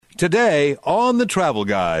Today on the Travel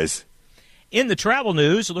Guys. In the travel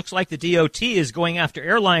news, it looks like the DOT is going after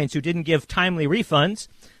airlines who didn't give timely refunds.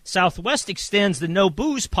 Southwest extends the no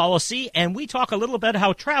booze policy, and we talk a little bit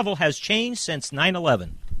how travel has changed since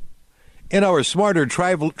 9/11. In our Smarter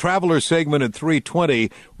Traveler segment at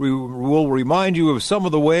 3:20, we will remind you of some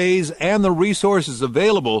of the ways and the resources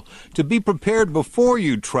available to be prepared before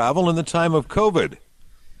you travel in the time of COVID.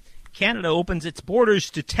 Canada opens its borders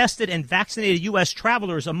to tested and vaccinated U.S.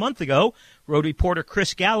 travelers a month ago. Road reporter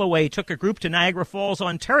Chris Galloway took a group to Niagara Falls,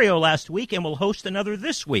 Ontario last week and will host another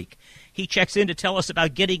this week. He checks in to tell us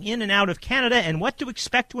about getting in and out of Canada and what to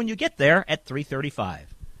expect when you get there at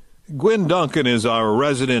 3:35. Gwen Duncan is our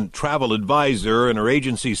resident travel advisor, and her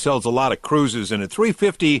agency sells a lot of cruises. And at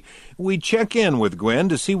 3:50, we check in with Gwen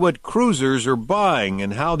to see what cruisers are buying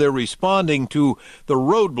and how they're responding to the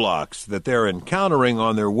roadblocks that they're encountering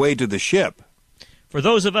on their way to the ship. For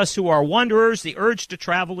those of us who are wanderers, the urge to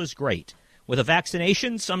travel is great. With a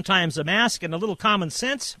vaccination, sometimes a mask, and a little common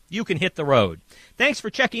sense, you can hit the road. Thanks for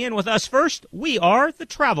checking in with us first. We are the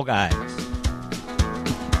Travel Guys.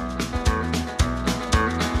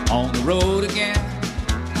 On the road again.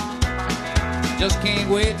 Just can't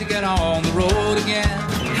wait to get on the road again.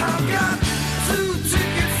 I've got 2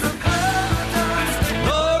 tickets to paradise.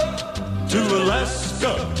 North to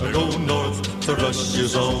Alaska. I go north to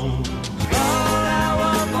Russia's own.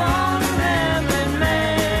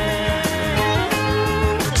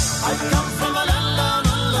 I come from a land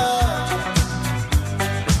of love.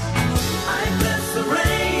 I bless the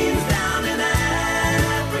rains down in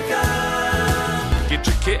Africa. Get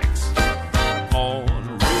your kicks on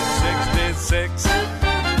Route 66.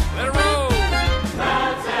 Let it roll.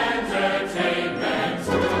 That's entertainment.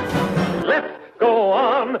 Let's go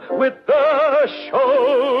on with the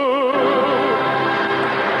show.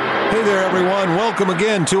 Hey there, everyone. Welcome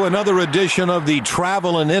again to another edition of the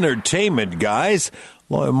Travel and Entertainment Guys.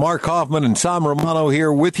 Mark Hoffman and Sam Romano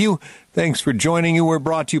here with you. Thanks for joining you. We're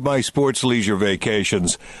brought to you by Sports Leisure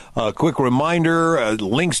Vacations. A quick reminder,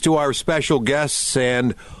 links to our special guests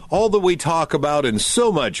and all that we talk about and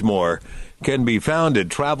so much more can be found at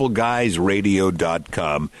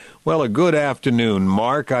TravelGuysRadio.com. Well, a good afternoon,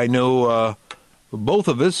 Mark. I know both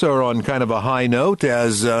of us are on kind of a high note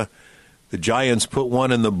as the Giants put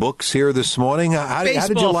one in the books here this morning. How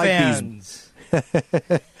did you like fans. These?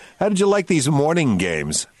 How did you like these morning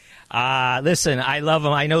games? Listen, I love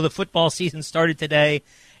them. I know the football season started today,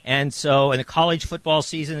 and the college football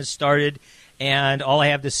season has started, and all I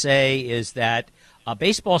have to say is that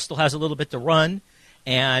baseball still has a little bit to run,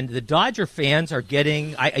 and the Dodger fans are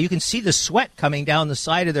getting you can see the sweat coming down the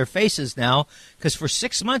side of their faces now, because for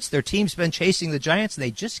 6 months their team's been chasing the Giants, and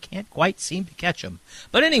they just can't quite seem to catch them.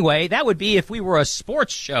 But anyway, that would be if we were a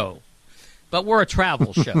sports show. But we're a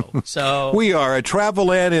travel show, so we are a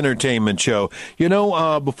travel and entertainment show. You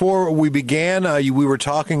know, before we began, we were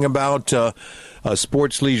talking about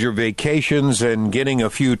sports leisure vacations and getting a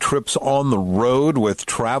few trips on the road with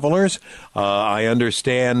travelers. I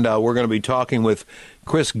understand we're going to be talking with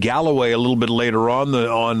Chris Galloway a little bit later on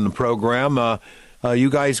the program. You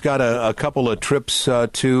guys got a couple of trips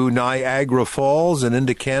to Niagara Falls and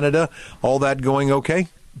into Canada. All that going okay?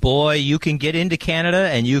 Boy, you can get into Canada,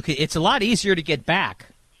 and it's a lot easier to get back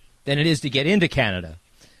than it is to get into Canada.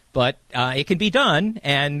 But it can be done,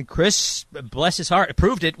 and Chris, bless his heart,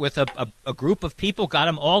 approved it with a group of people, got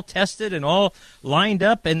them all tested and all lined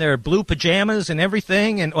up in their blue pajamas and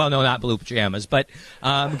everything. And well, no, not blue pajamas, but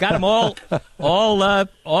got them all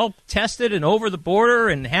tested and over the border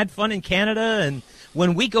and had fun in Canada. And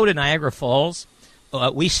when we go to Niagara Falls,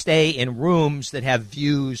 we stay in rooms that have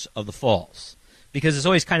views of the falls. Because it's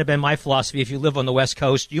always kind of been my philosophy, if you live on the West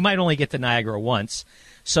Coast, you might only get to Niagara once.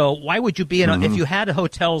 So why would you be if you had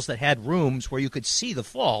hotels that had rooms where you could see the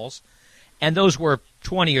falls, and those were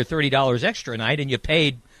 $20 or $30 extra a night, and you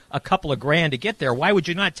paid a couple of grand to get there, why would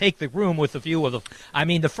you not take the room with the view of the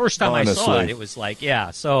the first time Honestly. I saw it was like,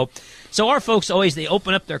 yeah. So our folks always, they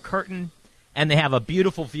open up their curtain, and they have a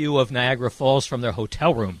beautiful view of Niagara Falls from their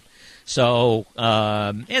hotel room. So,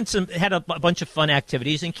 had a bunch of fun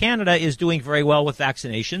activities. And Canada is doing very well with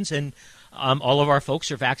vaccinations, and all of our folks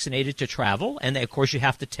are vaccinated to travel. And, of course, you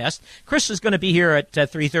have to test. Chris is going to be here at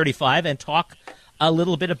 3:35 and talk a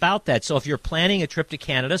little bit about that. So if you're planning a trip to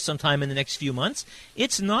Canada sometime in the next few months,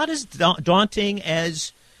 it's not as daunting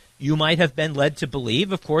as you might have been led to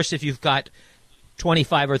believe. Of course, if you've got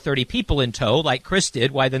 25 or 30 people in tow, like Chris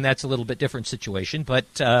did, why, then that's a little bit different situation. But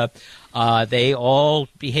they all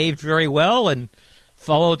behaved very well and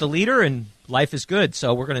followed the leader, and life is good.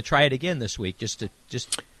 So we're going to try it again this week, just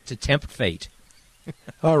to tempt fate.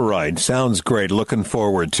 All right. Sounds great. Looking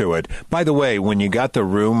forward to it. By the way, when you got the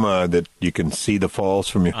room that you can see the falls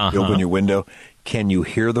from you open your window, can you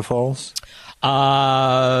hear the falls?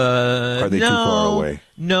 Are they too far away?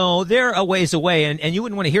 No, they're a ways away, and you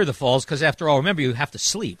wouldn't want to hear the falls because, after all, remember, you have to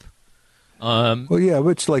sleep. Well, yeah, but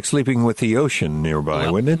it's like sleeping with the ocean nearby,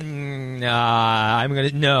 wouldn't it?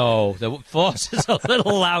 No. The falls is a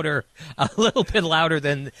little louder, a little bit louder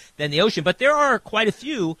than the ocean. But there are quite a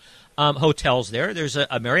few hotels there. There's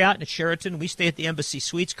a Marriott and a Sheraton. We stay at the Embassy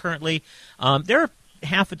Suites currently. There are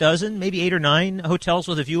half a dozen, maybe 8 or 9 hotels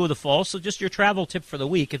with a view of the falls. So just your travel tip for the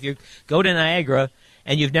week: if you go to Niagara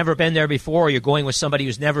and you've never been there before, or you're going with somebody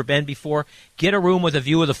who's never been before, get a room with a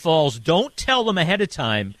view of the falls. Don't tell them ahead of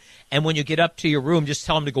time. And when you get up to your room, just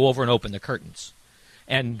tell them to go over and open the curtains.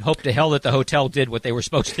 And hope to hell that the hotel did what they were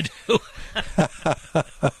supposed to do.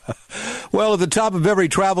 Well, at the top of every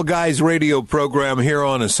Travel Guys radio program here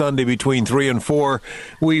on a Sunday between 3 and 4,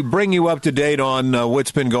 we bring you up to date on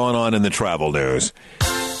what's been going on in the travel news.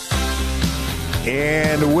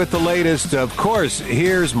 And with the latest, of course,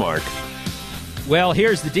 here's Mark. Well,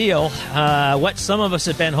 here's the deal. What some of us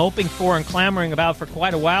have been hoping for and clamoring about for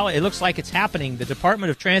quite a while, it looks like it's happening. The Department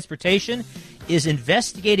of Transportation is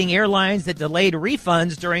investigating airlines that delayed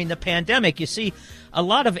refunds during the pandemic. You see, a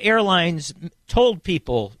lot of airlines told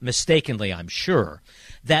people, mistakenly, I'm sure,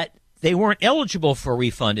 that they weren't eligible for a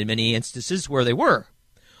refund in many instances where they were.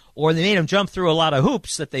 Or they made them jump through a lot of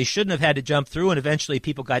hoops that they shouldn't have had to jump through, and eventually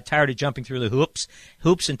people got tired of jumping through the hoops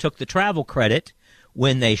and took the travel credit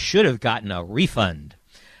when they should have gotten a refund.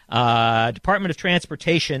 Department of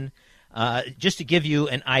Transportation, just to give you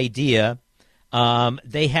an idea,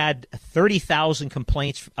 they had 30,000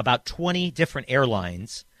 complaints about 20 different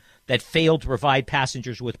airlines that failed to provide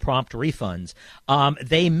passengers with prompt refunds.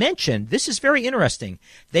 They mentioned, this is very interesting,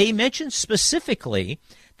 they mentioned specifically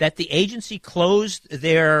that the agency closed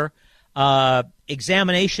their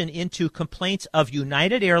examination into complaints of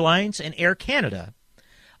United Airlines and Air Canada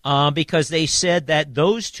because they said that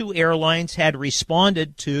those two airlines had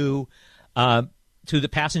responded to the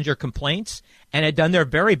passenger complaints and had done their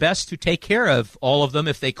very best to take care of all of them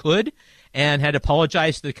if they could, and had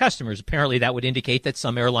apologized to the customers. Apparently, that would indicate that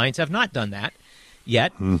some airlines have not done that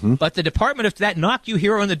yet. Mm-hmm. But the Department of that knock you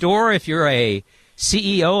hear on the door if you're a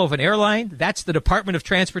CEO of an airline, that's the Department of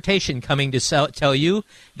Transportation coming to tell you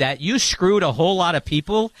that you screwed a whole lot of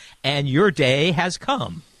people and your day has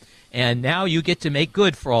come. And now you get to make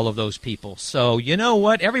good for all of those people. So you know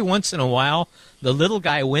what? Every once in a while, the little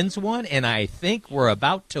guy wins one, and I think we're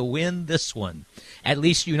about to win this one. At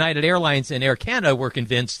least United Airlines and Air Canada were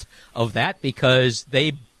convinced of that because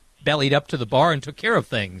they bellied up to the bar and took care of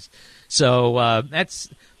things. So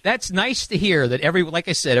that's nice to hear that like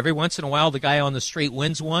I said, every once in a while the guy on the street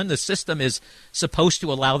wins one. The system is supposed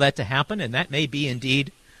to allow that to happen, and that may be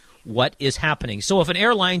indeed what is happening. So if an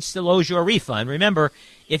airline still owes you a refund, remember,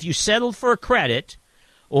 if you settled for a credit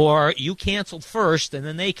or you canceled first and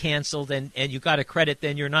then they canceled and you got a credit,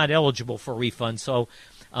 then you're not eligible for a refund. So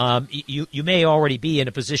you may already be in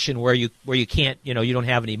a position where you can't, you don't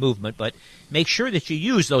have any movement, but make sure that you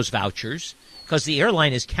use those vouchers because the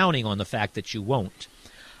airline is counting on the fact that you won't.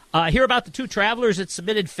 Hear about the 2 travelers that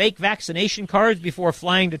submitted fake vaccination cards before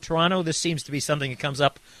flying to Toronto. This seems to be something that comes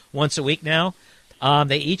up once a week now.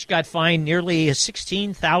 They each got fined nearly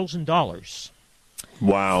 $16,000.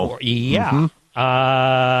 Wow. Yeah.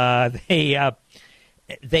 Mm-hmm.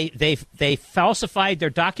 They falsified their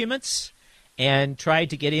documents and tried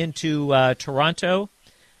to get into Toronto,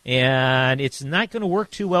 and it's not going to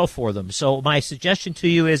work too well for them. So my suggestion to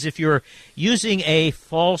you is if you're using a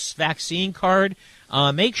false vaccine card,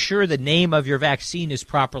 make sure the name of your vaccine is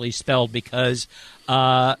properly spelled because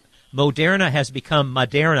Moderna has become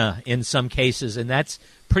Moderna in some cases, and that's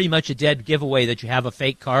pretty much a dead giveaway that you have a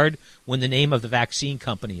fake card when the name of the vaccine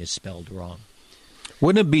company is spelled wrong.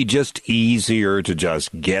 Wouldn't it be just easier to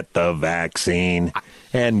just get the vaccine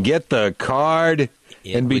and get the card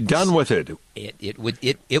and be done with it?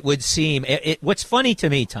 It would seem. What's funny to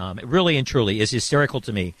me, Tom, really and truly, is hysterical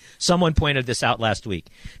to me. Someone pointed this out last week,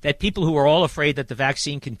 that people who are all afraid that the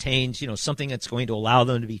vaccine contains, something that's going to allow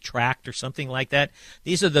them to be tracked or something like that,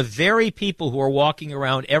 these are the very people who are walking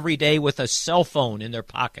around every day with a cell phone in their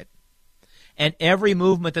pocket. And every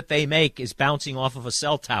movement that they make is bouncing off of a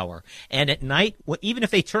cell tower. And at night, even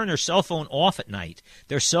if they turn their cell phone off at night,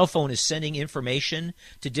 their cell phone is sending information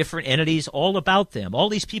to different entities all about them. All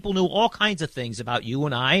these people knew all kinds of things about you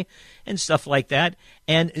and I and stuff like that.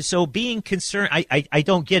 And so being concerned, I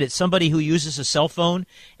don't get it. Somebody who uses a cell phone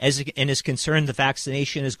and is concerned the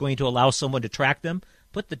vaccination is going to allow someone to track them,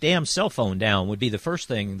 put the damn cell phone down would be the first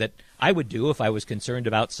thing that I would do if I was concerned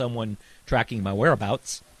about someone tracking my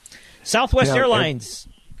whereabouts. Southwest Airlines.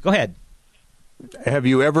 Go ahead. Have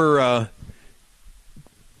you ever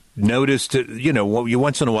noticed,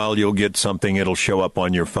 once in a while you'll get something, it'll show up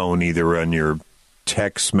on your phone, either on your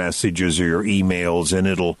text messages or your emails, and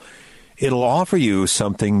it'll offer you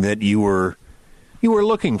something that you were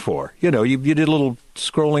looking for. You did a little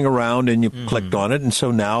scrolling around and you clicked on it, and so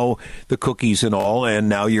now the cookies and all, and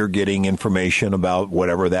now you're getting information about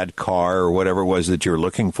whatever that car or whatever it was that you're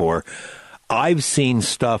looking for. I've seen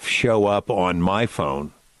stuff show up on my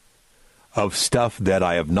phone of stuff that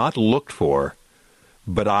I have not looked for,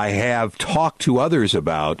 but I have talked to others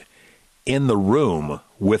about in the room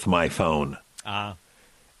with my phone.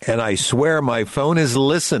 And I swear my phone is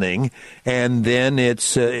listening, and then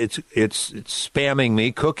it's spamming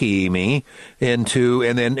me, cookieing me into,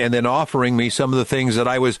 and then offering me some of the things that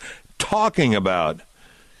I was talking about.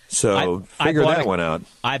 So figure that one out.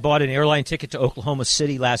 I bought an airline ticket to Oklahoma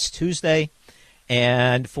City last Tuesday,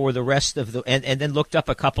 and for the rest of the and then looked up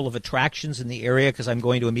a couple of attractions in the area because I'm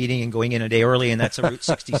going to a meeting and going in a day early, and that's a Route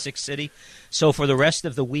 66 city. So for the rest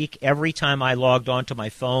of the week, every time I logged onto my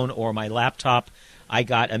phone or my laptop, I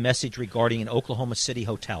got a message regarding an Oklahoma City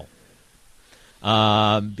hotel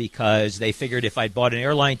because they figured if I'd bought an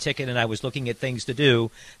airline ticket and I was looking at things to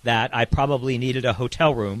do, that I probably needed a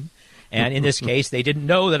hotel room. And in this case, they didn't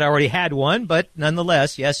know that I already had one, but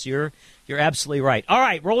nonetheless, yes, you're absolutely right. All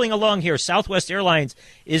right, rolling along here, Southwest Airlines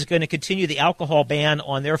is going to continue the alcohol ban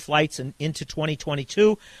on their flights into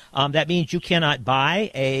 2022. That means you cannot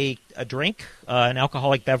buy a drink, an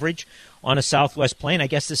alcoholic beverage, on a Southwest plane. I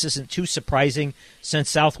guess this isn't too surprising since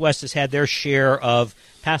Southwest has had their share of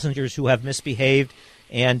passengers who have misbehaved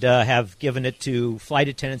and have given it to flight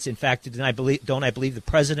attendants. In fact, don't I believe the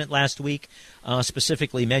president last week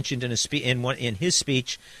specifically mentioned in his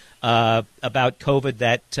speech about COVID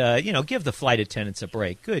that give the flight attendants a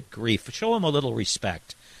break. Good grief, show them a little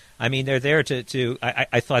respect. I mean, they're there to.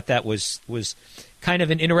 I thought that was kind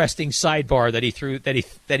of an interesting sidebar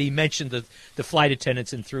that he mentioned the flight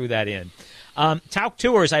attendants and threw that in. Tauck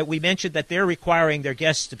Tours, we mentioned that they're requiring their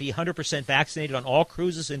guests to be 100% vaccinated on all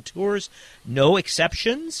cruises and tours, no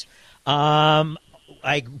exceptions. A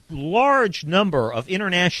large number of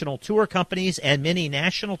international tour companies and many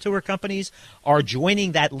national tour companies are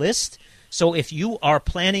joining that list. So if you are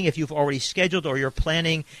planning, if you've already scheduled or you're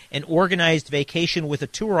planning an organized vacation with a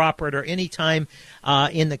tour operator anytime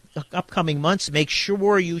in the upcoming months, make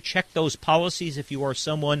sure you check those policies if you are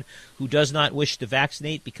someone who does not wish to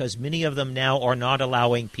vaccinate, because many of them now are not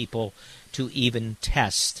allowing people to even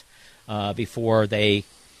test before they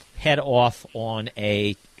head off on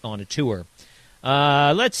a tour.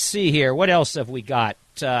 Let's see here. What else have we got?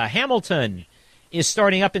 Hamilton is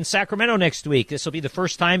starting up in Sacramento next week. This will be the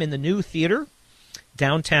first time in the new theater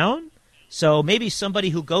downtown. So maybe somebody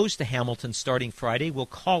who goes to Hamilton starting Friday will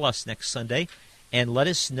call us next Sunday and let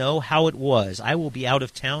us know how it was. I will be out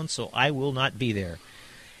of town, so I will not be there.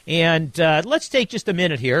 And let's take just a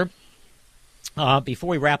minute here before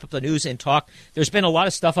we wrap up the news and talk. There's been a lot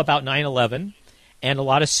of stuff about 9/11 and a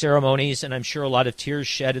lot of ceremonies, and I'm sure a lot of tears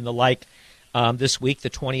shed and the like this week. The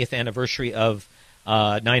 20th anniversary of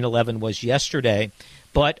 9/11 was yesterday.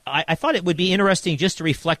 But I thought it would be interesting just to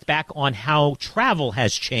reflect back on how travel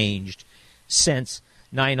has changed since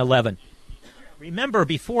 9/11. Remember,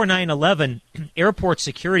 before 9/11, airport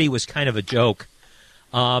security was kind of a joke.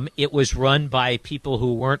 It was run by people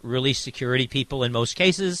who weren't really security people in most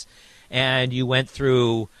cases, and you went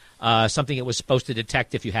through something that was supposed to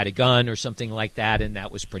detect if you had a gun or something like that, and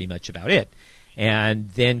that was pretty much about it. And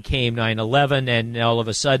then came 9/11, and all of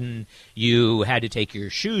a sudden you had to take your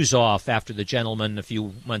shoes off after the gentleman a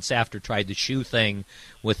few months after tried the shoe thing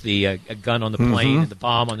with the a gun on the plane and the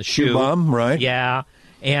bomb on the shoe. Shoe bomb, right? Yeah.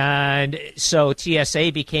 And so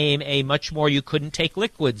TSA became a much more, you couldn't take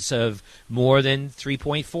liquids of more than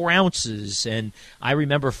 3.4 ounces. And I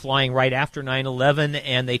remember flying right after 9/11,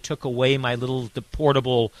 and they took away my little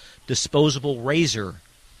portable disposable razor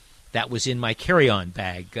that was in my carry-on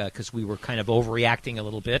bag because we were kind of overreacting a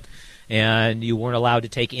little bit, and you weren't allowed to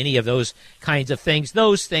take any of those kinds of things.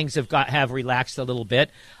 Those things have relaxed a little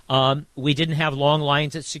bit. We didn't have long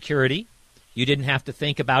lines at security. You didn't have to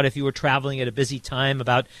think about, if you were traveling at a busy time,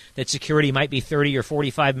 about that security might be 30 or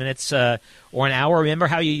 45 minutes or an hour. Remember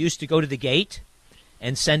how you used to go to the gate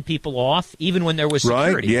and send people off, even when there was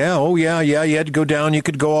security? Right, yeah, oh yeah, you had to go down. You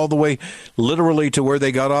could go all the way literally to where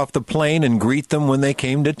they got off the plane and greet them when they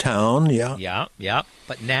came to town, yeah. Yeah,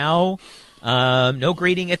 but now, no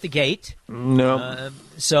greeting at the gate. No.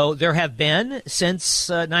 So there have been, since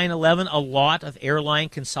 9/11, a lot of airline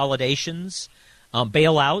consolidations.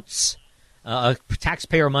 bailouts,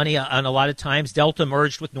 taxpayer money on a lot of times. Delta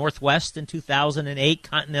merged with Northwest in 2008.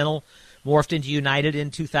 Continental morphed into United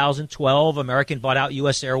in 2012. American bought out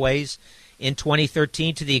U.S. Airways in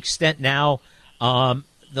 2013 to the extent now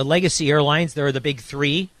the legacy airlines, there are the big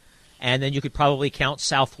three, and then you could probably count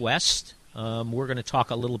Southwest. We're going to talk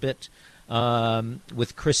a little bit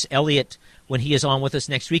with Chris Elliott when he is on with us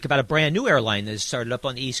next week about a brand new airline that has started up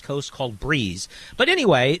on the East Coast called Breeze. But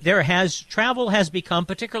anyway, travel has become,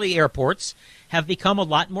 particularly airports, have become a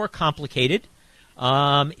lot more complicated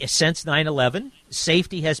since 9/11.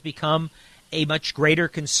 Safety has become a much greater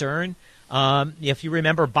concern. If you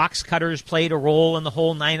remember, box cutters played a role in the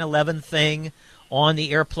whole 9/11 thing on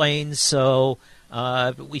the airplanes, so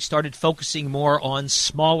we started focusing more on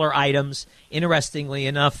smaller items. Interestingly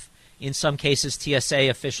enough, in some cases, TSA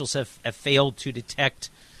officials have failed to detect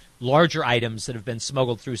larger items that have been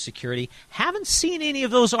smuggled through security. Haven't seen any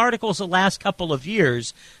of those articles the last couple of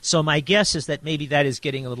years, so my guess is that maybe that is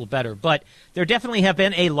getting a little better. But there definitely have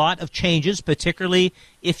been a lot of changes, particularly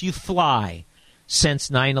if you fly. Since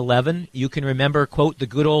 9/11, you can remember, quote, the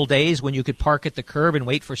good old days when you could park at the curb and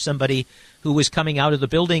wait for somebody who was coming out of the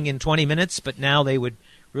building in 20 minutes, but now they would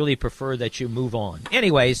really prefer that you move on.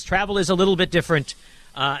 Anyways, travel is a little bit different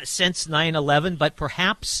since 9/11, but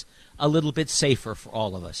perhaps a little bit safer for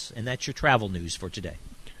all of us. And that's your travel news for today.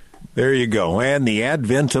 There you go. And the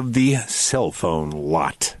advent of the cell phone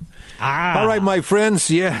lot. All right, my friends,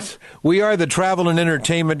 yes, we are the Travel and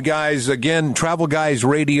Entertainment Guys. Again,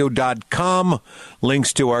 travelguysradio.com,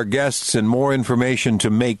 links to our guests and more information to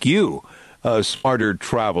make you a smarter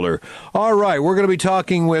traveler. All right, we're going to be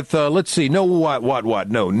talking with, next,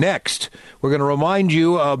 we're going to remind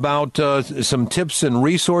you about some tips and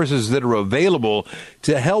resources that are available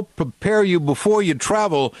to help prepare you before you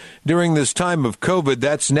travel during this time of COVID.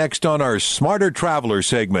 That's next on our Smarter Traveler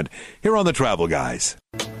segment here on the Travel Guys.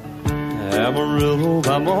 Amarillo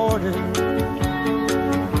by morning,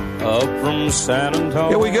 up from San Antonio.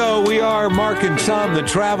 Here we go. We are Mark and Tom, the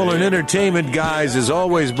Travel and Entertainment Guys, as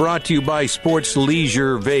always brought to you by Sports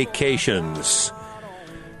Leisure Vacations.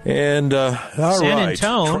 And, San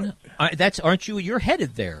Antone, aren't you? You're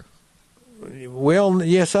headed there. Well,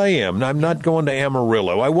 yes, I am. I'm not going to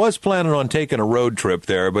Amarillo. I was planning on taking a road trip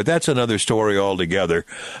there, but that's another story altogether.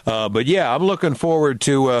 But yeah, I'm looking forward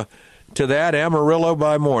to that. Amarillo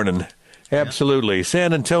by morning. Absolutely.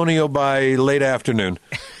 San Antonio by late afternoon.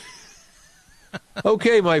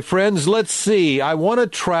 Okay, my friends, let's see. I want to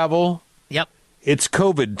travel. Yep. It's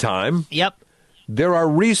COVID time. Yep. There are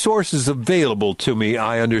resources available to me,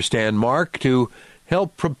 I understand, Mark, to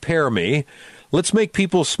help prepare me. Let's make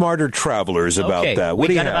people smarter travelers about that. What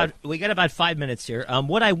do you have? We got about 5 minutes here.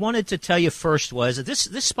 What I wanted to tell you first was that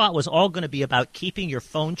this spot was all going to be about keeping your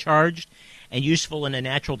phone charged and useful in a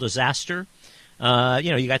natural disaster.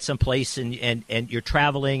 You got some place and you're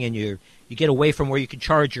traveling and you get away from where you can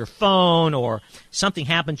charge your phone, or something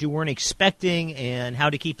happens you weren't expecting, and how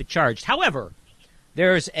to keep it charged. However,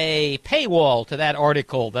 there's a paywall to that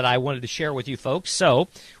article that I wanted to share with you folks, so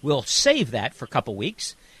we'll save that for a couple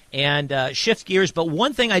weeks and shift gears. But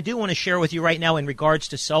one thing I do want to share with you right now in regards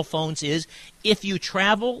to cell phones is, if you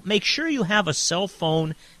travel, make sure you have a cell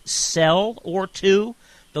phone cell or two,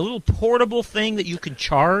 the little portable thing that you can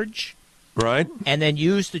charge. Right. And then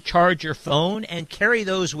use to charge your phone and carry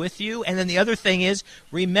those with you. And then the other thing is,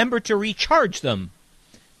 remember to recharge them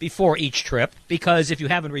before each trip, because if you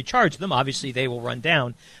haven't recharged them, obviously they will run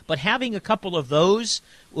down. But having a couple of those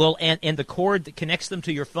will, and the cord that connects them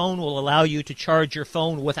to your phone will allow you to charge your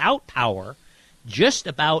phone without power just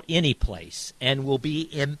about any place, and will be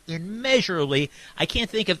immeasurably, I can't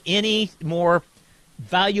think of any more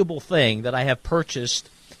valuable thing that I have purchased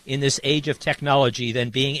in this age of technology than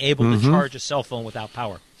being able to charge a cell phone without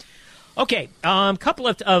power. Okay, couple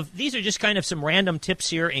of these are just kind of some random tips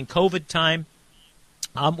here in COVID time.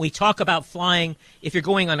 We talk about flying. If you're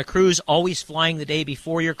going on a cruise, always flying the day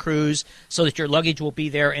before your cruise so that your luggage will be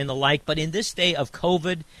there and the like. But in this day of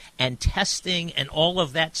COVID and testing and all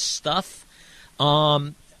of that stuff,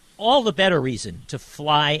 all the better reason to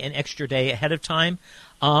fly an extra day ahead of time.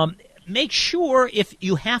 Make sure, if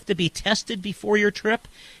you have to be tested before your trip,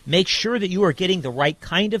 make sure that you are getting the right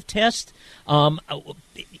kind of test.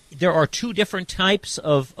 There are two different types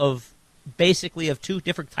of two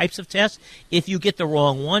different types of tests. If you get the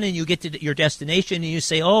wrong one and you get to your destination and you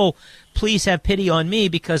say, "Oh, please have pity on me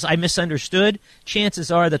because I misunderstood," chances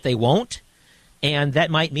are that they won't. And that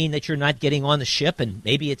might mean that you're not getting on the ship, and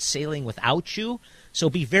maybe it's sailing without you. So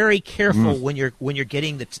be very careful when you're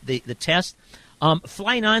getting the test.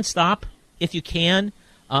 Fly nonstop if you can.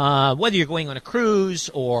 whether you're going on a cruise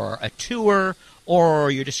or a tour or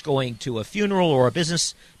you're just going to a funeral or a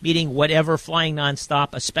business meeting, whatever, flying nonstop,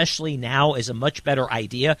 especially now, is a much better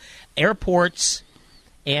idea. Airports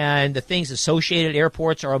and the things associated at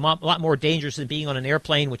airports are a lot more dangerous than being on an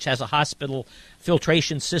airplane, which has a hospital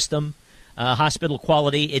filtration system, hospital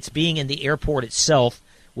quality. It's being in the airport itself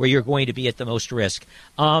where you're going to be at the most risk.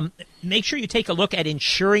 Make sure you take a look at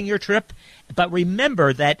insuring your trip, but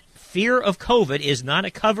remember that fear of COVID is not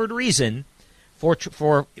a covered reason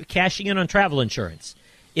for cashing in on travel insurance.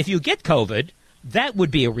 If you get COVID, that would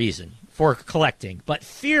be a reason for collecting, but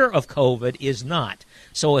fear of COVID is not.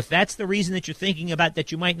 So if that's the reason that you're thinking about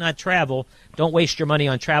that you might not travel, don't waste your money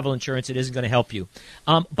on travel insurance. It isn't going to help you.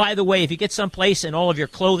 By the way, if you get someplace and all of your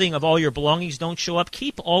clothing, of all your belongings don't show up,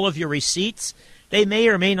 keep all of your receipts. They may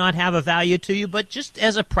or may not have a value to you, but just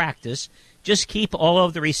as a practice, just keep all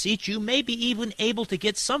of the receipts. You may be even able to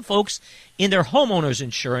get some folks in their homeowner's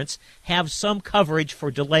insurance have some coverage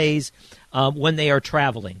for delays when they are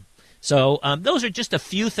traveling. So those are just a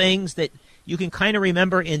few things that you can kind of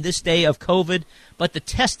remember in this day of COVID, but the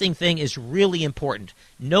testing thing is really important.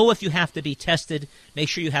 Know if you have to be tested. Make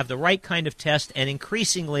sure you have the right kind of test, and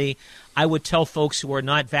increasingly, I would tell folks who are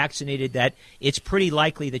not vaccinated that it's pretty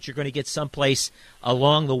likely that you're going to get someplace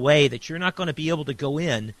along the way that you're not going to be able to go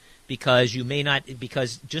in because you may not,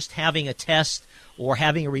 because just having a test or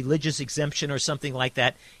having a religious exemption or something like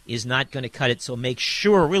that is not going to cut it. So make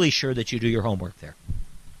sure, really sure, that you do your homework there.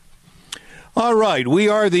 All right, we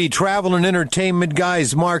are the travel and entertainment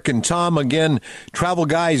guys, Mark and Tom. Again,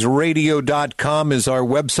 travelguysradio.com is our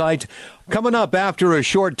website. Coming up after a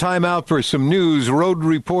short time out for some news, road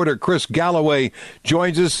reporter Chris Galloway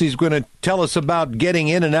joins us. He's going to tell us about getting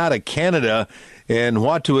in and out of Canada and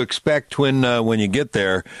what to expect when you get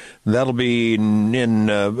there. That'll be in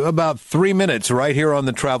about 3 minutes right here on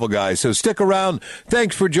the Travel Guys. So stick around.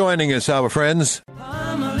 Thanks for joining us, our friends.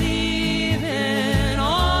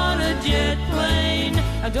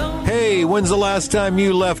 Hey, when's the last time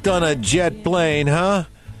you left on a jet plane, huh?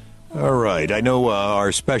 All right. I know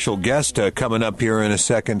our special guest coming up here in a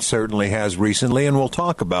second certainly has recently, and we'll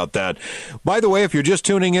talk about that. By the way, if you're just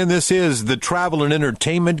tuning in, this is the Travel and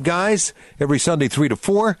Entertainment Guys. Every Sunday, 3 to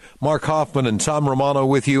 4. Mark Hoffman and Tom Romano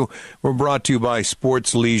with you. We're brought to you by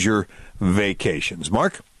Sports Leisure Vacations.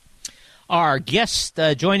 Mark? Our guest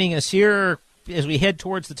joining us here as we head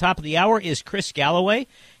towards the top of the hour is Chris Galloway.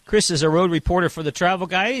 Chris is a road reporter for the Travel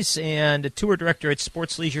Guys and a tour director at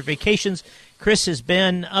Sports Leisure Vacations. Chris has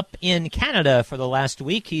been up in Canada for the last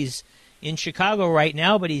week. He's in Chicago right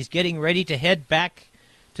now, but he's getting ready to head back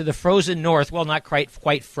to the frozen north. Well, not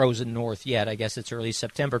quite frozen north yet. I guess it's early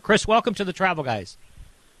September. Chris, welcome to the Travel Guys.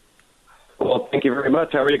 Well, thank you very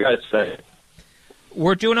much. How are you guys today?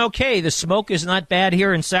 We're doing okay. The smoke is not bad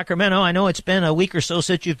here in Sacramento. I know it's been a week or so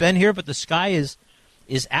since you've been here, but the sky is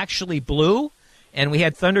actually blue. And we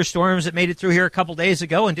had thunderstorms that made it through here a couple days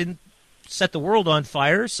ago and didn't set the world on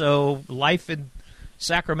fire. So life in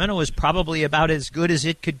Sacramento is probably about as good as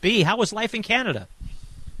it could be. How was life in Canada?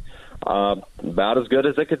 About as good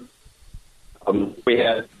as it could. We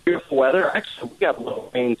had beautiful weather. Actually, we got a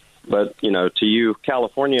little rain, but, to you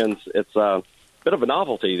Californians, it's a bit of a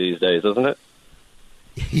novelty these days, isn't it?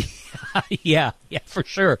 Yeah, for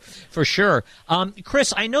sure.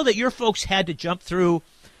 Chris, I know that your folks had to jump through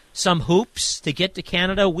some hoops to get to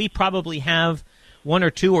Canada. We probably have 1 or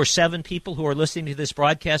 2 or 7 people who are listening to this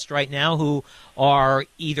broadcast right now who are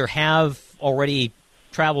either have already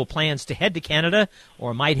travel plans to head to Canada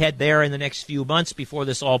or might head there in the next few months before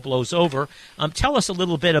this all blows over. Tell us a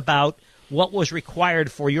little bit about what was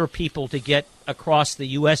required for your people to get across the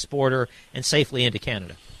U.S. border and safely into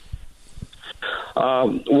Canada.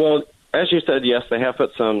 Well, as you said, yes, they have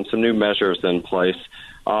put some new measures in place.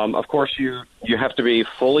 Of course, you have to be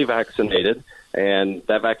fully vaccinated, and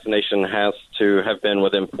that vaccination has to have been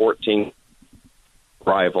within 14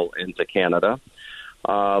 arrival into Canada.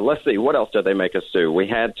 Let's see, what else did they make us do? We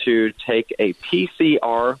had to take a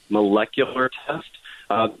PCR molecular test.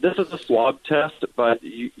 This is a swab test, but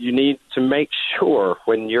you need to make sure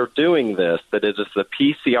when you're doing this that it is the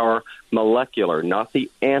PCR molecular, not the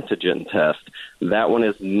antigen test. That one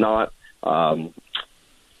is not...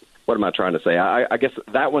 what am I trying to say? I guess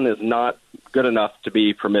that one is not good enough to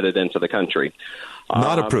be permitted into the country.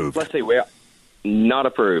 Not approved. Let's see. Not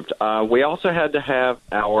approved. We also had to have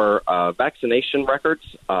our vaccination records,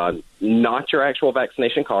 not your actual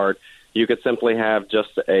vaccination card. You could simply have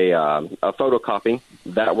just a photocopy.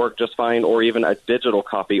 That worked just fine, or even a digital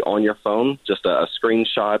copy on your phone, just a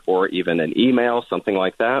screenshot or even an email, something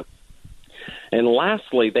like that. And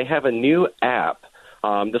lastly, they have a new app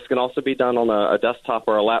This can also be done on a desktop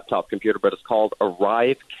or a laptop computer, but it's called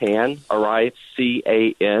ArriveCAN, Arrive,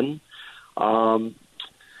 C-A-N.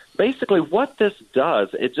 Basically, what this does,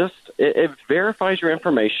 it verifies your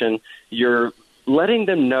information. You're letting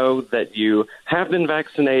them know that you have been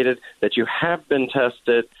vaccinated, that you have been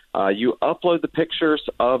tested. You upload the pictures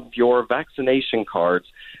of your vaccination cards,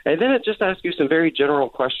 and then it just asks you some very general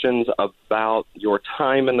questions about your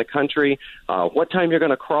time in the country, what time you're going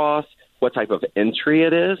to cross, what type of entry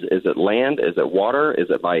it is. Is it land? Is it water? Is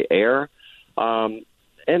it by air? And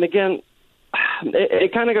again,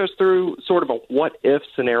 it kind of goes through sort of a what-if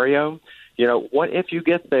scenario. You know, what if you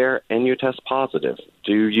get there and you test positive?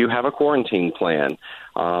 Do you have a quarantine plan?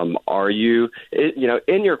 Are you,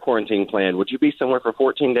 in your quarantine plan, would you be somewhere for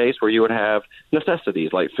 14 days where you would have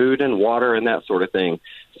necessities like food and water and that sort of thing?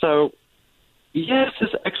 So, yes,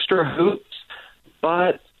 it's extra hoops,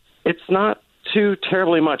 but it's not too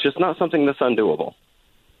terribly much. It's not something that's undoable.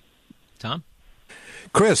 Tom?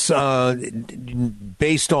 Chris,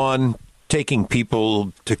 based on taking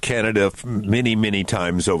people to Canada many, many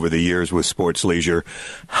times over the years with Sports Leisure,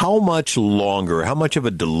 how much longer, how much of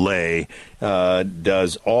a delay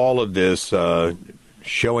does all of this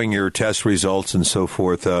showing your test results and so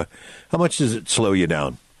forth, how much does it slow you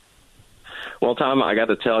down? Well, Tom, I got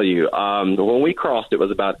to tell you, when we crossed, it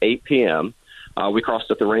was about 8 p.m. We crossed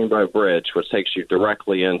at the Rainbow Bridge, which takes you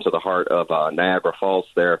directly into the heart of Niagara Falls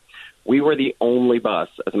there. We were the only bus.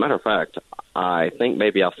 As a matter of fact, I think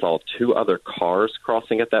maybe I saw 2 other cars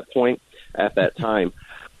crossing at that point at that time.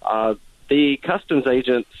 The customs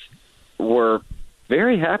agents were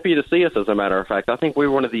very happy to see us, as a matter of fact. I think we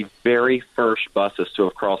were one of the very first buses to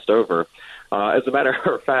have crossed over. As a matter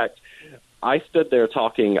of fact, I stood there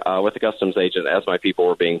talking with the customs agent as my people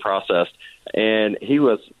were being processed, and he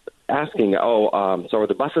was asking, so are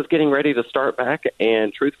the buses getting ready to start back?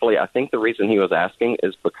 And truthfully, I think the reason he was asking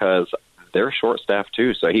is because they're short-staffed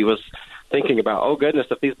too. So he was thinking about, oh, goodness,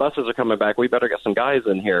 if these buses are coming back, we better get some guys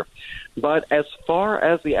in here. But as far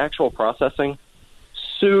as the actual processing,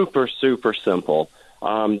 super, super simple.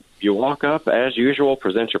 You walk up as usual,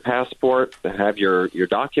 present your passport, have your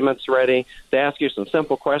documents ready. They ask you some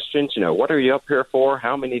simple questions. What are you up here for?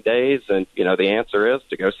 How many days? And, the answer is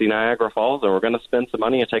to go see Niagara Falls, and we're going to spend some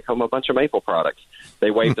money and take home a bunch of maple products.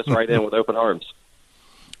 They waved us right in with open arms.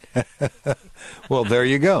 Well, there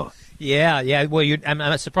you go. Yeah. Well, I'm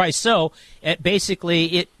not surprised. So,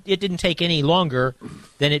 basically, it didn't take any longer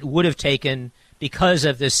than it would have taken because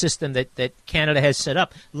of the system that Canada has set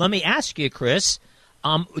up. Let me ask you, Chris,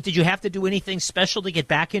 did you have to do anything special to get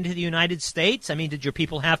back into the United States? I mean, did your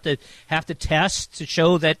people have to test to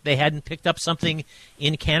show that they hadn't picked up something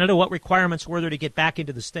in Canada? What requirements were there to get back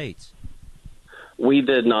into the States? We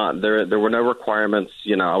did not. There were no requirements.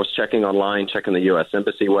 I was checking online, checking the U.S.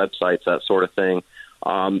 Embassy websites, that sort of thing.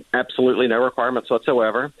 Absolutely no requirements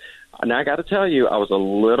whatsoever. And I got to tell you, I was a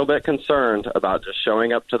little bit concerned about just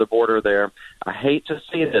showing up to the border there. I hate to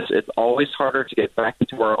see this. It's always harder to get back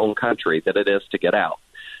into our own country than it is to get out.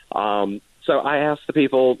 So I asked the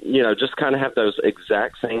people, just kind of have those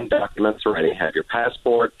exact same documents ready. Have your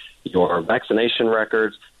passport, your vaccination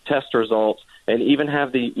records, test results, and even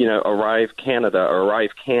have the, Arrive Canada or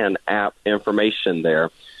ArriveCAN app information there.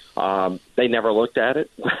 They never looked at it,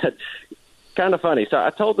 but kind of funny. So I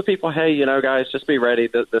told the people, hey, guys, just be ready.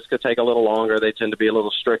 This could take a little longer. They tend to be a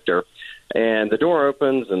little stricter. And the door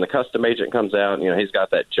opens, and the custom agent comes out. And, he's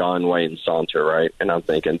got that John Wayne saunter, right? And I'm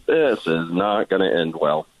thinking, this is not going to end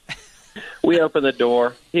well. We opened the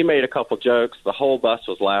door. He made a couple jokes. The whole bus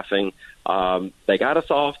was laughing. They got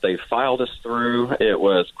us off. They filed us through. It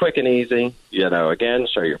was quick and easy. Again,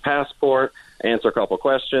 show your passport, answer a couple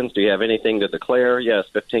questions. Do you have anything to declare? Yes,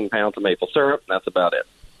 15 pounds of maple syrup. That's about it.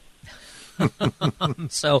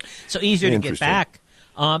 So easier to get back.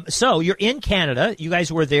 So you're in Canada. You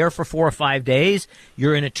guys were there for 4 or 5 days.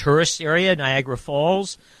 You're in a tourist area, Niagara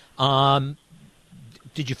Falls.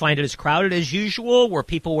 Did you find it as crowded as usual? Were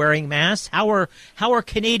people wearing masks? How are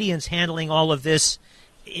Canadians handling all of this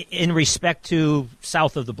in respect to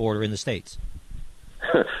south of the border in the States?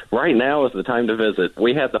 Right now is the time to visit.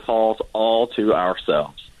 We had the falls all to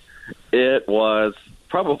ourselves. It was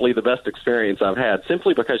probably the best experience I've had,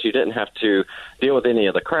 simply because you didn't have to deal with any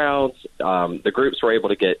of the crowds. The groups were able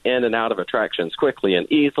to get in and out of attractions quickly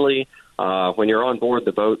and easily. When you're on board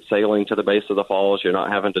the boat sailing to the base of the falls, you're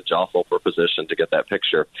not having to jostle for position to get that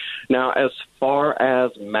picture. Now, as far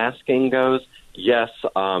as masking goes, yes,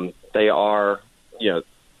 they are,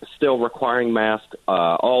 still requiring masks,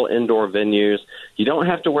 all indoor venues. You don't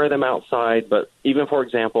have to wear them outside, but even, for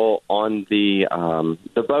example, on the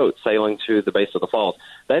boat sailing to the base of the falls,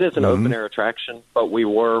 that is an open-air attraction, but we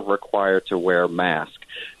were required to wear masks.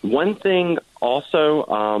 One thing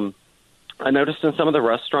also, I noticed in some of the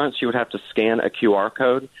restaurants you would have to scan a QR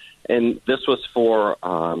code, and this was for,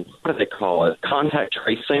 what do they call it, contact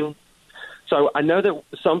tracing. So I know that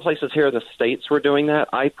some places here in the States were doing that.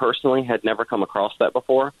 I personally had never come across that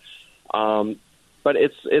before. But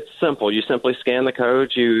it's simple. You simply scan the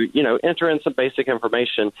code, you enter in some basic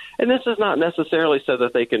information, and this is not necessarily so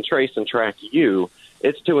that they can trace and track you.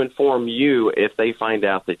 It's to inform you if they find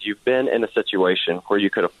out that you've been in a situation where you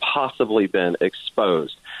could have possibly been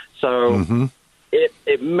exposed. So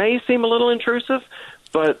it may seem a little intrusive,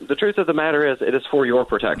 but the truth of the matter is it is for your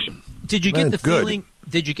protection. Did you get the feeling?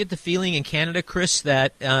 Did you get the feeling in Canada, Chris,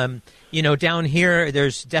 that down here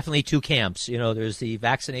there's definitely two camps? There's the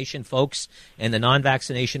vaccination folks and the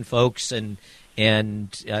non-vaccination folks, and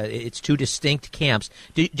it's two distinct camps.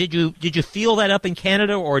 Did you feel that up in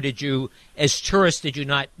Canada, or did you, as tourists, did you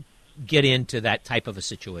not get into that type of a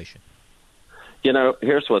situation?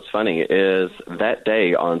 Here's what's funny is that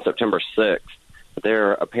day on September 6th,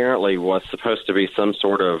 there apparently was supposed to be some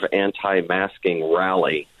sort of anti-masking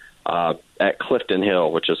rally at Clifton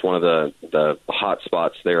Hill, which is one of the hot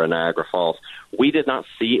spots there in Niagara Falls. We did not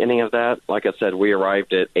see any of that. Like I said, we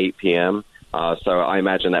arrived at 8 p.m., so I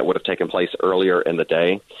imagine that would have taken place earlier in the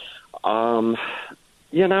day. I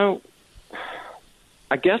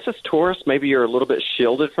guess as tourists, maybe you're a little bit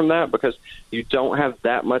shielded from that because you don't have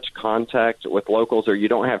that much contact with locals, or you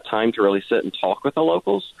don't have time to really sit and talk with the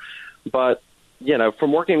locals. But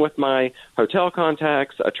from working with my hotel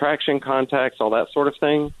contacts, attraction contacts, all that sort of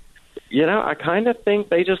thing, I kind of think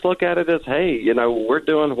they just look at it as, hey, we're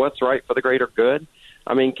doing what's right for the greater good.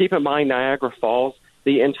 I mean, keep in mind Niagara Falls,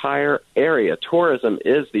 the entire area, tourism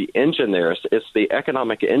is the engine there. It's the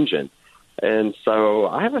economic engine. And so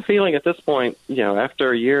I have a feeling at this point,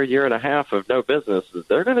 after a year and a half of no business,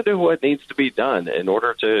 they're going to do what needs to be done in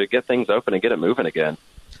order to get things open and get it moving again.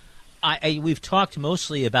 We've talked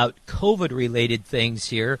mostly about COVID-related things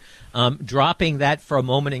here, dropping that for a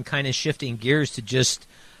moment and kind of shifting gears to just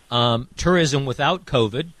tourism without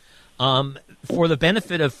COVID. For the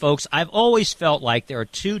benefit of folks, I've always felt like there are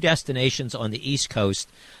two destinations on the East Coast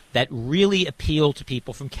that really appeal to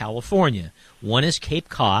people from California. One is Cape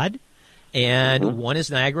Cod, and one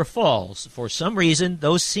is Niagara Falls. For some reason,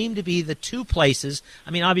 those seem to be the two places.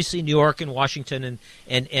 I mean, obviously New York and Washington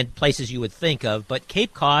and places you would think of, but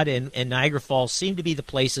Cape Cod and Niagara Falls seem to be the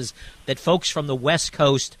places that folks from the West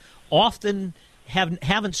Coast often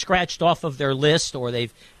haven't scratched off of their list, or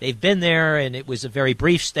they've been there and it was a very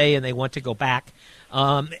brief stay and they want to go back.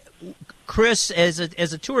 Chris, as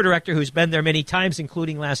a tour director who's been there many times,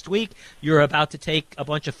 including last week, you're about to take a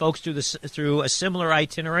bunch of folks through a similar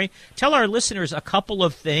itinerary. Tell our listeners a couple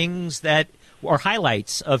of things that are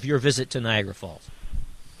highlights of your visit to Niagara Falls.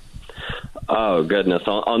 Oh, goodness.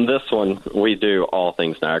 On this one, we do all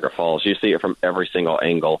things Niagara Falls. You see it from every single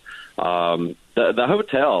angle. The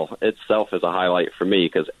hotel itself is a highlight for me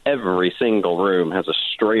because every single room has a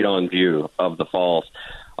straight-on view of the falls.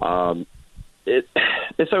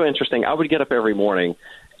 It's so interesting. I would get up every morning,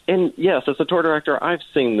 and yes, as a tour director, I've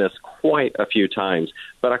seen this quite a few times,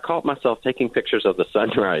 but I caught myself taking pictures of the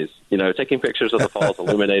sunrise, taking pictures of the falls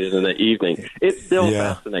illuminated in the evening. It still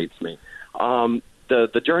fascinates me.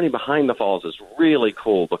 The journey behind the falls is really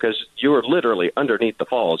cool because you are literally underneath the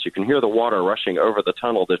falls. You can hear the water rushing over the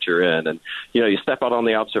tunnel that you're in, and you step out on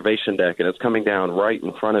the observation deck, and it's coming down right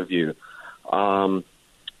in front of you.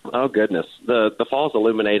 Oh, goodness. The fall's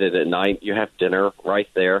illuminated at night. You have dinner right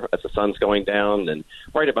there as the sun's going down, and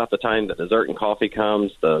right about the time that dessert and coffee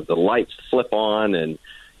comes, the lights flip on, and,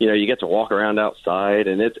 you get to walk around outside,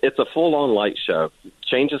 and it's a full-on light show.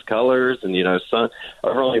 Changes colors, and, sun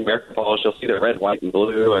over on the American Falls, you'll see the red, white, and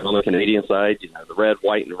blue, and on the Canadian side, the red,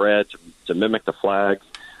 white, and red to mimic the flags.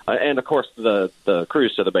 And, of course, the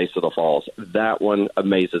cruise to the base of the falls. That one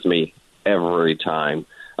amazes me every time.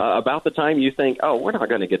 About the time you think, oh, we're not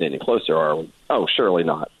going to get any closer, are we? Oh, surely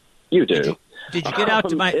not. You do. Did you get out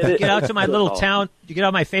to my little town? Did you get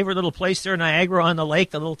out my favorite little place there, Niagara on the Lake,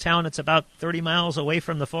 the little town that's about 30 miles away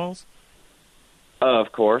from the falls?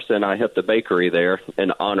 Of course, and I hit the bakery there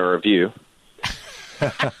in honor of you.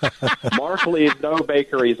 Mark leaves no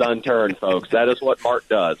bakeries unturned, folks. That is what Mark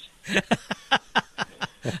does.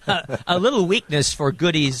 A little weakness for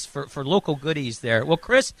goodies, for local goodies there. Well,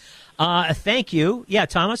 Chris, thank you. Yeah,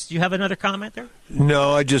 Thomas, do you have another comment there?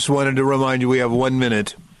 No, I just wanted to remind you we have 1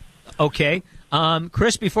 minute. Okay.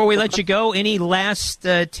 Chris, before we let you go, any last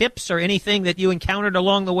tips or anything that you encountered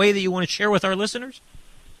along the way that you want to share with our listeners?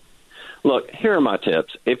 Look, here are my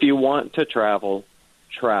tips. If you want to travel,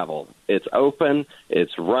 travel. It's open.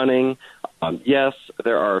 It's running. Yes,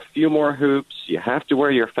 there are a few more hoops. You have to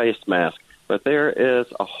wear your face mask. But there is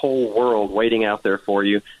a whole world waiting out there for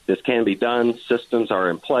you. This can be done. Systems are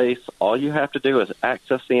in place. All you have to do is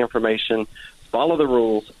access the information, follow the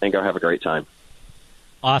rules, and go have a great time.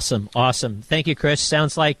 Awesome. Thank you, Chris.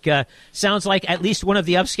 Sounds like at least one of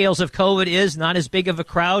the upscales of COVID is not as big of a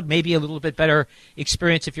crowd, maybe a little bit better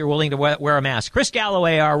experience if you're willing to wear a mask. Chris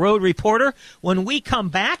Galloway, our road reporter. When we come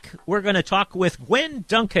back, we're going to talk with Gwen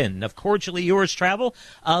Duncan of Cordially Yours Travel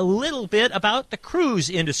a little bit about the cruise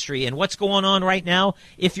industry and what's going on right now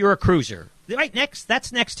if you're a cruiser.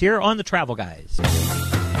 That's next here on The Travel Guys.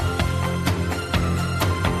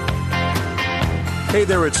 Hey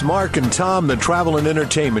there, it's Mark and Tom, the Travel and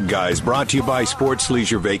Entertainment Guys, brought to you by Sports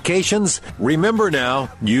Leisure Vacations. Remember now,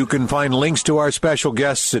 you can find links to our special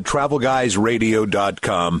guests at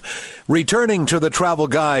TravelGuysRadio.com. Returning to the Travel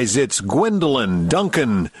Guys, it's Gwendolyn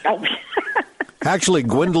Duncan. Actually,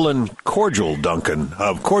 Gwendolyn Cordial Duncan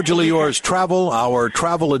of Cordially Yours Travel, our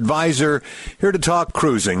travel advisor, here to talk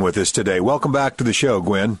cruising with us today. Welcome back to the show,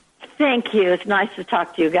 Gwen. Thank you. It's nice to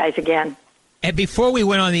talk to you guys again. And before we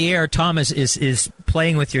went on the air, Thomas is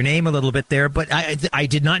playing with your name a little bit there, but I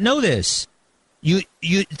did not know this.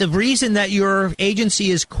 The reason that your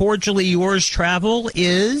agency is Cordially Yours Travel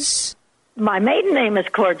is? My maiden name is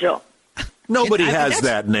Cordial. Nobody has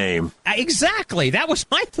that name. Exactly. That was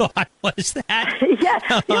my thought, was that. Yeah.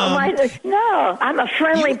 No, I'm a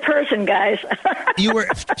friendly person, guys.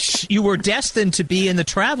 you were destined to be in the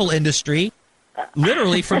travel industry.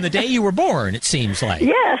 Literally from the day you were born, it seems like.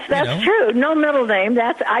 Yes, that's true. No middle name.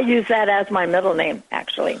 I use that as my middle name,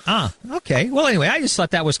 actually. Ah, okay. Well, anyway, I just thought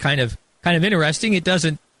that was kind of interesting. It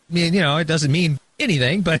doesn't mean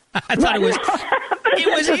anything, but I thought it was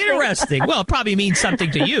interesting. Well, it probably means something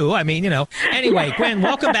to you. I mean, Anyway, Gwen,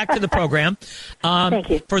 welcome back to the program. Thank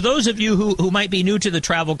you. For those of you who might be new to the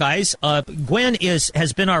Travel Guys, Gwen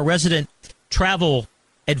has been our resident travel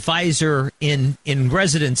advisor in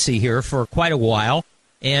residency here for quite a while.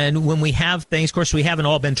 And when we have things, of course, we haven't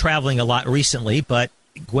all been traveling a lot recently, but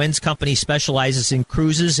Gwen's company specializes in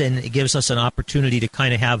cruises, and it gives us an opportunity to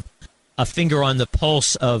kind of have a finger on the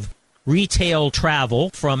pulse of retail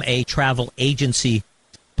travel from a travel agency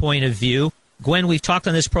point of view. Gwen, we've talked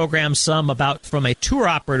on this program some about, from a tour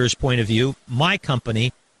operator's point of view, my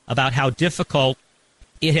company, about how difficult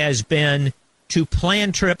it has been to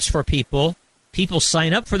plan trips for people. People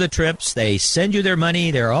sign up for the trips, they send you their money,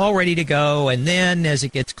 they're all ready to go, and then as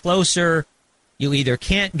it gets closer, you either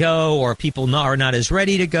can't go, or people are not as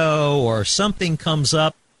ready to go, or something comes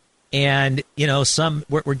up, and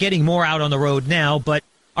we're getting more out on the road now. But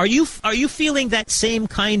are you feeling that same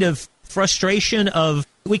kind of frustration of,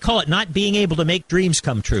 we call it not being able to make dreams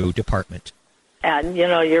come true department? And,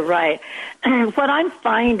 you're right. What I'm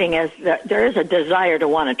finding is that there is a desire to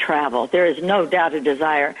want to travel. There is no doubt a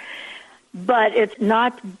desire. But it's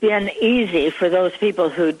not been easy for those people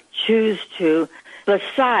who choose to,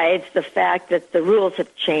 besides the fact that the rules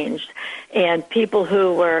have changed, and people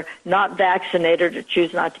who were not vaccinated or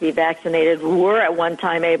choose not to be vaccinated were at one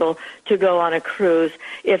time able to go on a cruise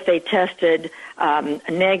if they tested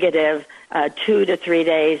negative 2 to 3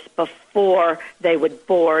 days before they would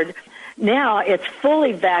board. Now it's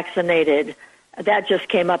fully vaccinated. That just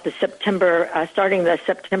came up in September, starting the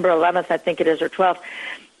September 11th, I think it is, or 12th.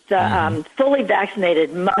 Fully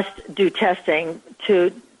vaccinated must do testing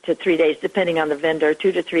 2 to 3 days, depending on the vendor,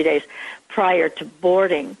 2 to 3 days prior to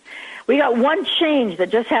boarding. We got one change that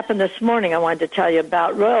just happened this morning I wanted to tell you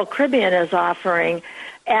about. Royal Caribbean is offering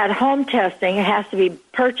at-home testing. It has to be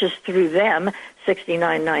purchased through them,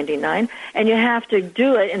 $69.99, and you have to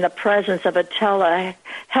do it in the presence of a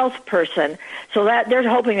telehealth person. So that they're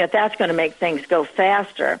hoping that that's going to make things go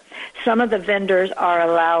faster. Some of the vendors are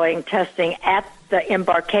allowing testing at the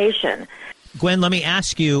embarkation. Gwen, let me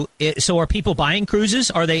ask you, so are people buying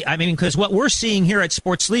cruises? Because what we're seeing here at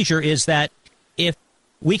Sports Leisure is that if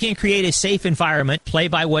we can create a safe environment, play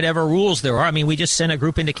by whatever rules there are. We just sent a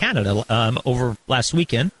group into Canada over last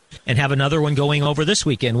weekend and have another one going over this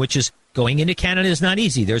weekend, which is going into Canada is not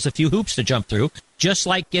easy. There's a few hoops to jump through, just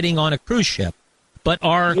like getting on a cruise ship. But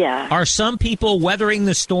are some people weathering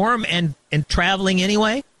the storm and traveling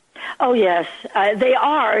anyway? Oh, yes. They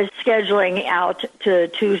are scheduling out to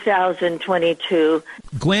 2022.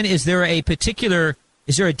 Gwen, is there a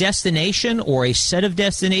destination or a set of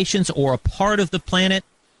destinations or a part of the planet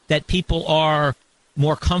that people are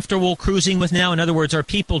more comfortable cruising with now? In other words, are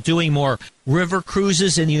people doing more river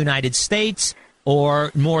cruises in the United States,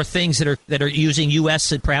 or more things that are using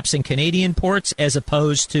U.S. and perhaps in Canadian ports as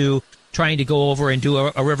opposed to trying to go over and do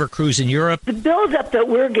a river cruise in Europe? The buildup that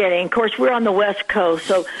we're getting, of course, we're on the West Coast,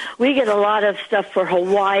 so we get a lot of stuff for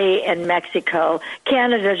Hawaii and Mexico.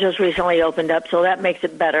 Canada just recently opened up, so that makes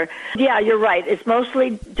it better. Yeah, you're right. It's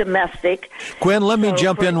mostly domestic. Gwen, let me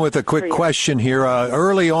jump in with a quick question here.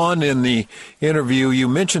 Early on in the interview, you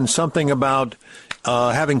mentioned something about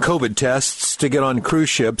having COVID tests to get on cruise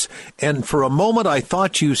ships. And for a moment, I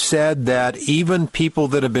thought you said that even people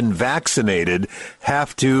that have been vaccinated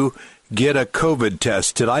have to get a COVID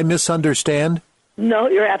test. Did I misunderstand? No,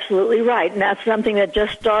 you're absolutely right. And that's something that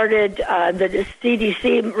just started. The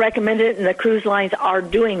CDC recommended it, and the cruise lines are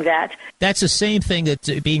doing that. That's the same thing that's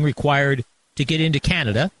being required to get into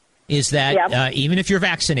Canada, is that even if you're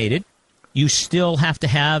vaccinated, you still have to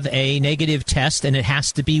have a negative test, and it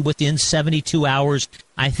has to be within 72 hours.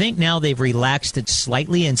 I think now they've relaxed it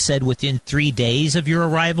slightly and said within 3 days of your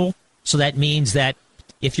arrival. So that means that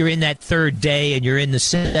if you're in that third day and you're in the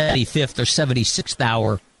 75th or 76th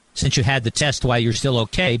hour since you had the test, why you're still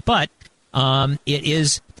okay. But it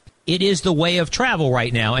is the way of travel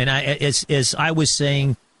right now. And as I was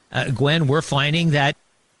saying, Gwen, we're finding that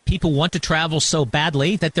people want to travel so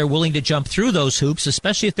badly that they're willing to jump through those hoops,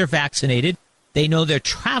 especially if they're vaccinated. They know they're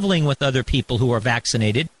traveling with other people who are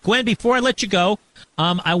vaccinated. Gwen, before I let you go,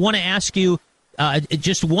 I want to ask you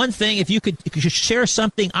just one thing. If you could share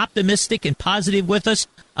something optimistic and positive with us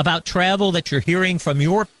about travel that you're hearing from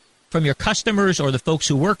your customers or the folks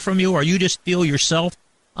who work from you, or you just feel yourself.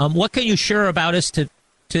 What can you share about us to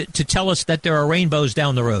tell us that there are rainbows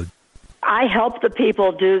down the road? I help the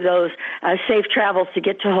people do those safe travels to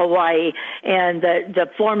get to Hawaii and the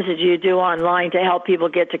forms that you do online to help people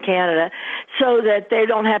get to Canada so that they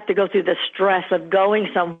don't have to go through the stress of going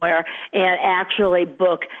somewhere and actually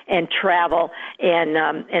book and travel and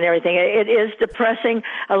everything. It is depressing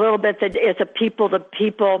a little bit that it's a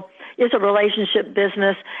people-to-people. It's a relationship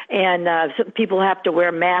business, and people have to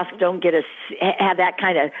wear masks, don't get have that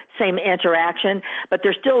kind of same interaction, but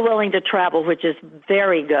they're still willing to travel, which is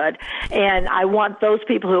very good. And I want those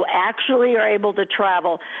people who actually are able to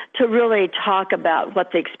travel to really talk about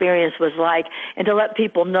what the experience was like and to let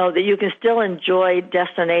people know that you can still enjoy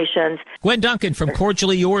destinations. Gwen Duncan from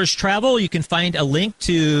Cordially Yours Travel. You can find a link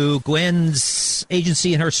to Gwen's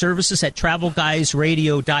agency and her services at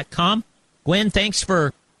travelguysradio.com. Gwen, thanks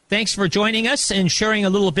for joining us and sharing a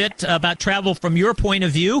little bit about travel from your point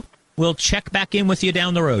of view. We'll check back in with you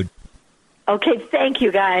down the road. Okay, thank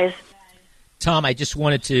you, guys. Tom, I just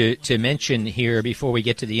wanted to mention here before we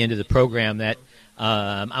get to the end of the program that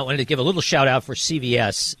I wanted to give a little shout-out for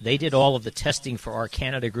CVS. They did all of the testing for our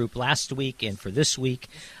Canada group last week and for this week.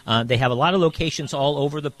 They have a lot of locations all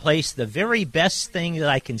over the place. The very best thing that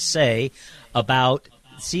I can say about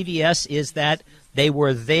CVS is that they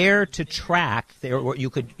were there to track. You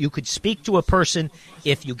could speak to a person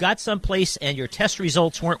if you got someplace and your test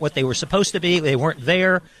results weren't what they were supposed to be. They weren't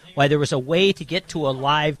there. Why, there was a way to get to a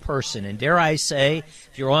live person. And dare I say,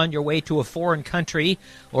 if you're on your way to a foreign country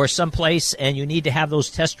or someplace and you need to have those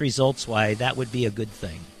test results, why, that would be a good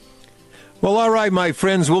thing. Well, all right, my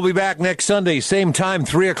friends, we'll be back next Sunday, same time,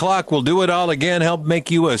 3 o'clock. We'll do it all again, help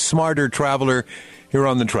make you a smarter traveler here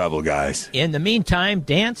on The Travel Guys. In the meantime,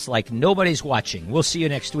 dance like nobody's watching. We'll see you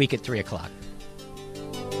next week at 3 o'clock.